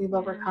things that we've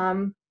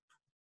overcome,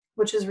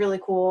 which is really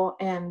cool.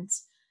 And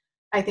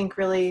I think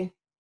really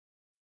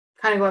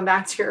kind of going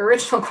back to your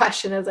original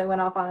question as I went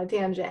off on a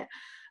tangent,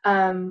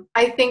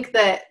 I think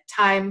that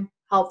time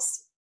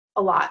helps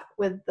a lot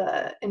with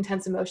the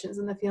intense emotions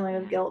and the feeling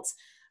of guilt,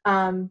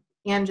 and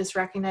just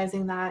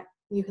recognizing that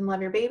you can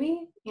love your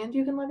baby and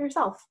you can love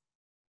yourself.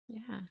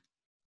 Yeah.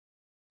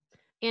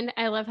 And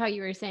I love how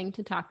you were saying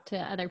to talk to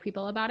other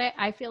people about it.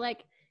 I feel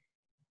like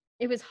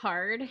it was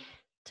hard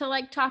to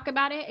like talk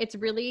about it. It's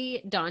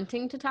really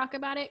daunting to talk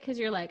about it because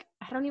you're like,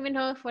 I don't even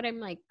know if what I'm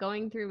like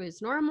going through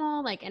is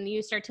normal. Like, and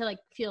you start to like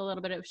feel a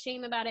little bit of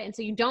shame about it. And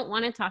so you don't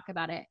want to talk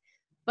about it.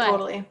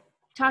 But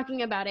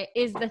talking about it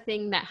is the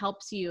thing that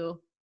helps you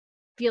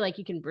feel like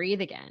you can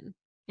breathe again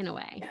in a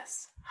way.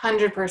 Yes,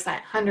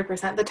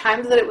 100%. The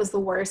times that it was the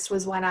worst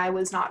was when I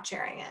was not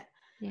sharing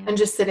it and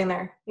just sitting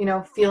there, you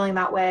know, feeling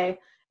that way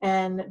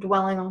and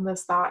dwelling on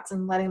those thoughts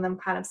and letting them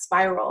kind of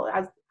spiral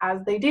as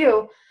they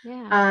do.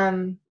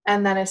 And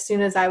then as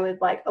soon as I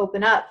would like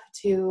open up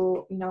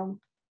to, you know,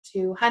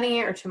 to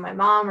Honey or to my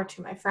mom or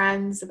to my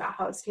friends about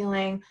how I was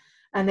feeling,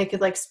 and they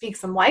could like speak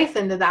some life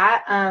into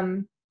that,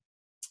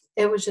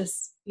 it was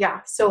just,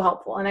 so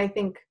helpful. And I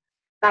think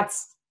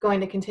that's going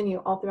to continue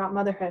all throughout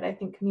motherhood. I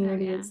think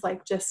community is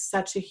like just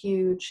such a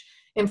huge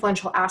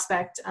influential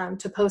aspect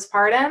to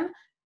postpartum.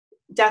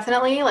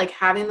 Definitely like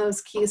having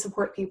those key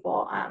support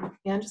people,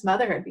 and just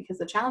motherhood, because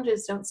the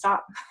challenges don't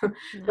stop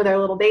with our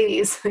little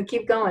babies. They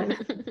keep going.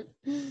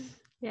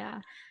 Yeah.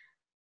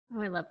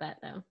 Oh, I love that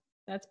though.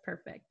 That's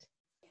perfect.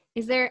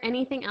 Is there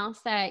anything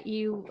else that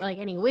you like,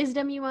 any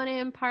wisdom you want to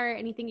impart,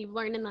 anything you've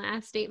learned in the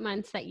last 8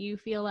 months that you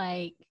feel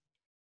like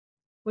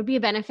would be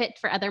a benefit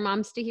for other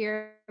moms to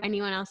hear,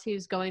 anyone else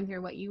who's going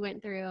through what you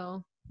went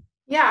through?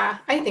 Yeah,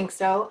 I think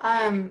so.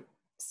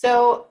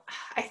 So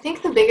I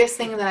think the biggest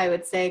thing that I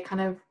would say,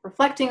 kind of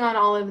reflecting on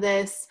all of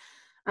this,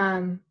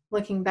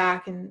 looking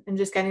back and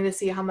just getting to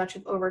see how much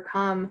I've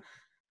overcome.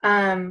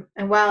 And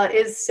while it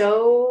is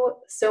so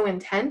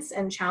intense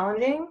and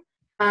challenging,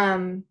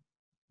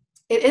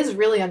 it is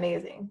really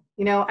amazing.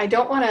 You know, I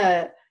don't want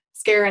to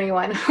scare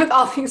anyone with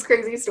all these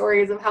crazy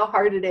stories of how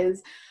hard it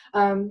is,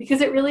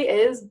 because it really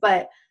is.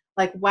 But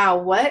like, wow,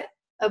 what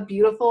a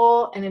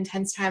beautiful and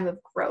intense time of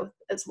growth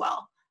as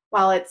well.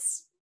 While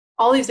it's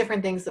all these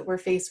different things that we're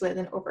faced with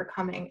and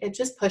overcoming, it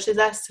just pushes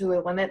us to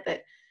a limit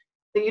that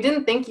you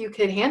didn't think you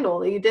could handle,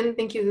 that you didn't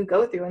think you could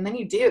go through. And then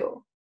you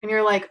do. And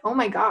you're like, oh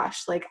my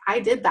gosh, like I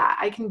did that.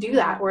 I can do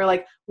that. Or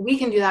like, we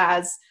can do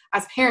that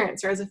as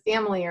parents or as a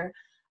family, or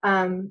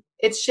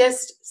it's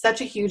just such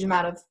a huge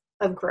amount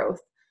of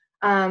growth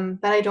that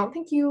I don't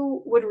think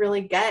you would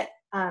really get.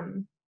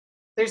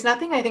 There's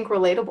nothing I think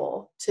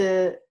relatable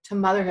to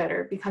motherhood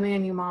or becoming a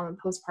new mom and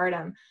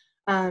postpartum,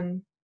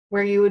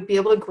 where you would be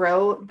able to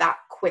grow that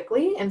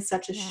quickly in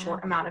such a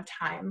short amount of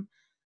time.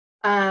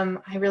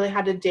 I really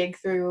had to dig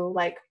through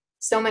like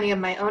so many of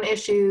my own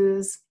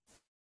issues,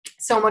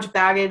 so much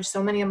baggage,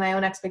 so many of my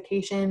own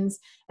expectations.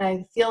 And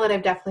I feel that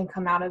I've definitely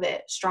come out of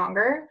it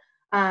stronger.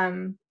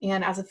 And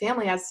as a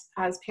family,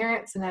 as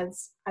parents, and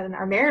as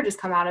our marriage has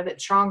come out of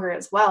it stronger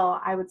as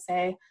well, I would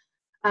say.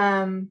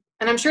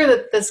 And I'm sure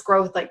that this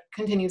growth like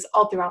continues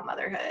all throughout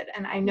motherhood.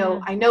 And I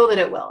know that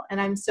it will. And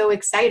I'm so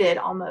excited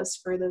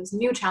almost for those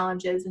new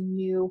challenges and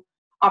new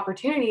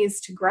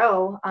opportunities to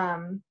grow,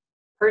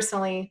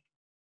 personally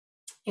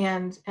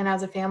and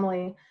as a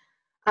family.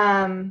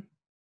 And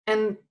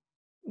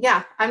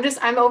yeah, I'm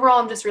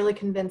just really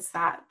convinced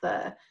that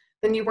the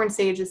newborn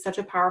stage is such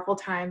a powerful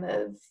time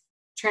of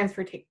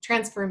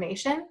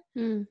transformation.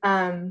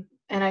 And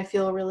I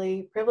feel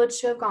really privileged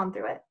to have gone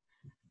through it.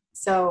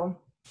 So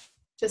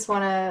just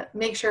want to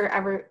make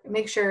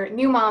sure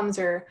new moms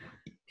or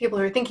people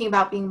who are thinking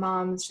about being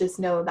moms just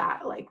know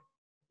that like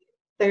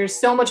there's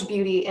so much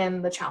beauty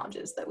in the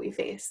challenges that we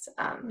face.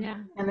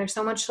 And there's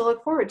so much to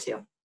look forward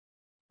to.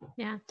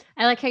 Yeah.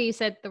 I like how you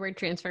said the word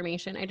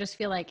transformation. I just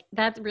feel like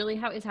that's really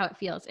how it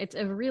feels. It's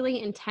a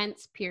really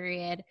intense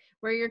period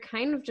where you're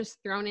kind of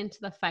just thrown into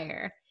the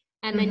fire,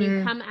 and then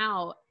you come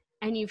out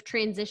and you've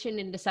transitioned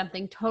into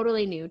something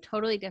totally new,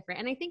 totally different.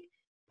 And I think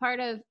part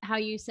of how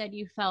you said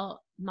you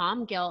felt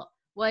mom guilt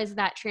was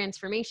that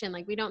transformation.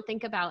 Like, we don't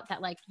think about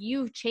that, like,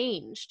 you've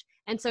changed.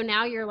 And so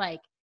now you're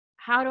like,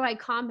 how do I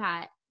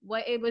combat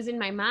what it was in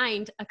my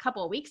mind a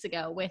couple of weeks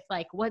ago with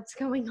like, what's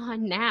going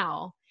on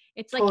now?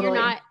 It's like, you're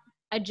not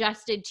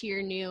adjusted to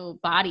your new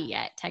body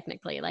yet,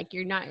 technically. Like,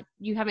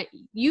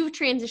 you've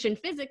transitioned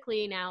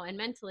physically now and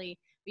mentally,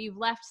 but you've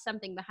left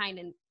something behind,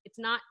 and it's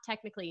not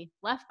technically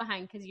left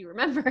behind because you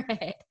remember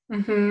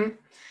it.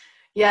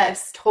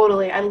 Yes,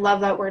 totally. I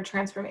love that word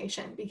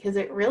transformation, because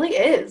it really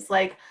is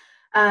like,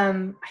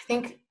 I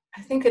think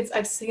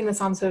I've seen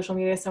this on social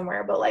media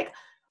somewhere, but like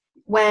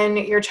when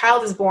your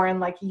child is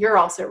born, like you're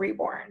also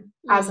reborn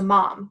as a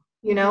mom,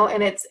 you know,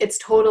 and it's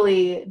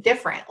totally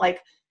different.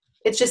 Like,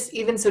 it's just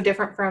even so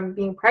different from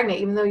being pregnant,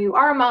 even though you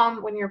are a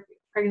mom when you're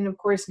pregnant, of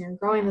course, and you're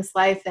growing this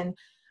life. And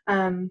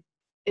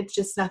it's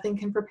just, nothing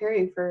can prepare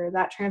you for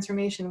that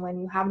transformation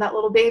when you have that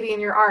little baby in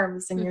your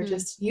arms and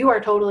you are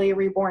totally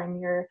reborn.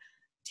 You're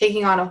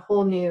taking on a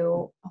whole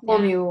new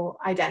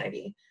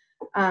identity.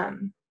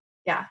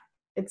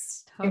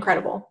 It's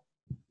incredible.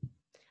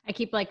 I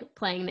keep like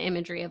playing the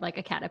imagery of like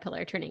a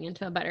caterpillar turning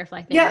into a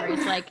butterfly thing, where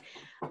it's like,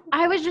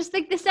 I was just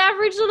like this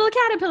average little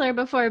caterpillar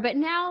before, but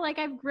now like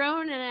I've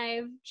grown and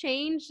I've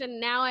changed, and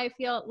now I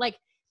feel like,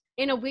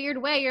 in a weird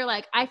way, you're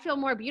like, I feel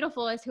more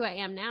beautiful as who I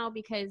am now,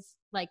 because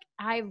like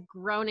I've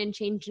grown and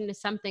changed into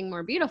something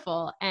more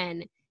beautiful.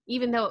 And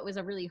even though it was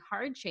a really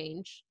hard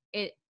change,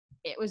 it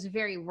was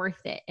very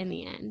worth it in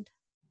the end.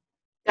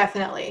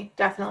 Definitely.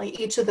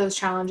 Each of those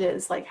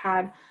challenges like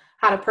had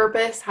a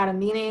purpose, had a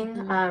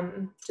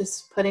meaning,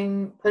 just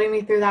putting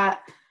me through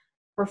that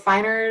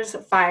refiner's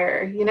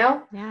fire, you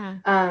know,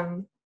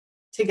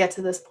 to get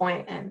to this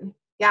point. And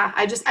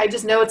I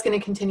just know it's going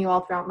to continue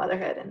all throughout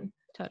motherhood, and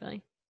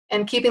totally.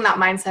 And keeping that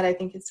mindset, I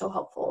think, is so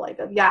helpful. Like,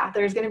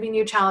 there's going to be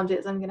new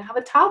challenges. I'm going to have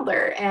a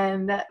toddler,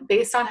 and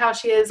based on how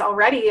she is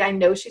already, I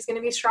know she's going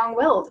to be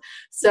strong-willed.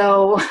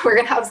 So we're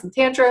going to have some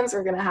tantrums.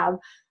 We're going to have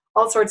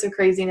all sorts of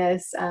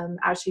craziness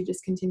as she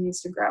just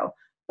continues to grow.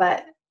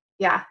 But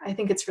I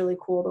think it's really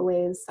cool the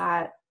ways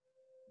that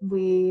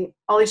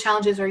all these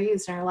challenges are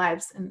used in our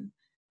lives. And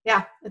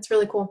it's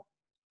really cool.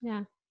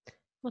 Yeah.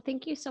 Well,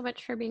 thank you so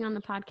much for being on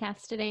the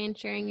podcast today and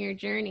sharing your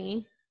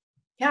journey.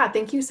 Yeah,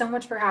 thank you so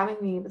much for having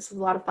me. This was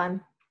a lot of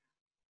fun.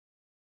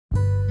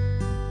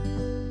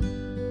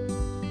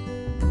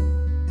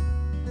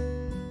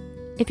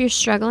 If you're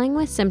struggling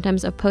with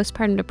symptoms of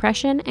postpartum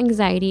depression,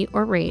 anxiety,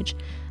 or rage,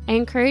 I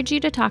encourage you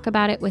to talk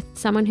about it with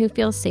someone who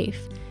feels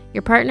safe.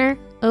 Your partner,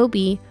 OB,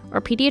 or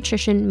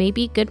pediatrician may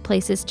be good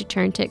places to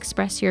turn to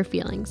express your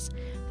feelings.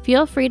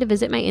 Feel free to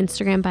visit my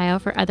Instagram bio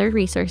for other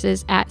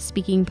resources at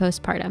Speaking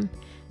Postpartum.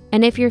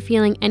 And if you're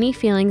feeling any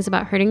feelings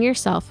about hurting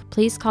yourself,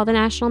 please call the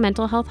National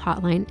Mental Health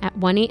Hotline at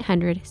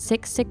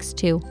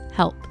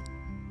 1-800-662-HELP.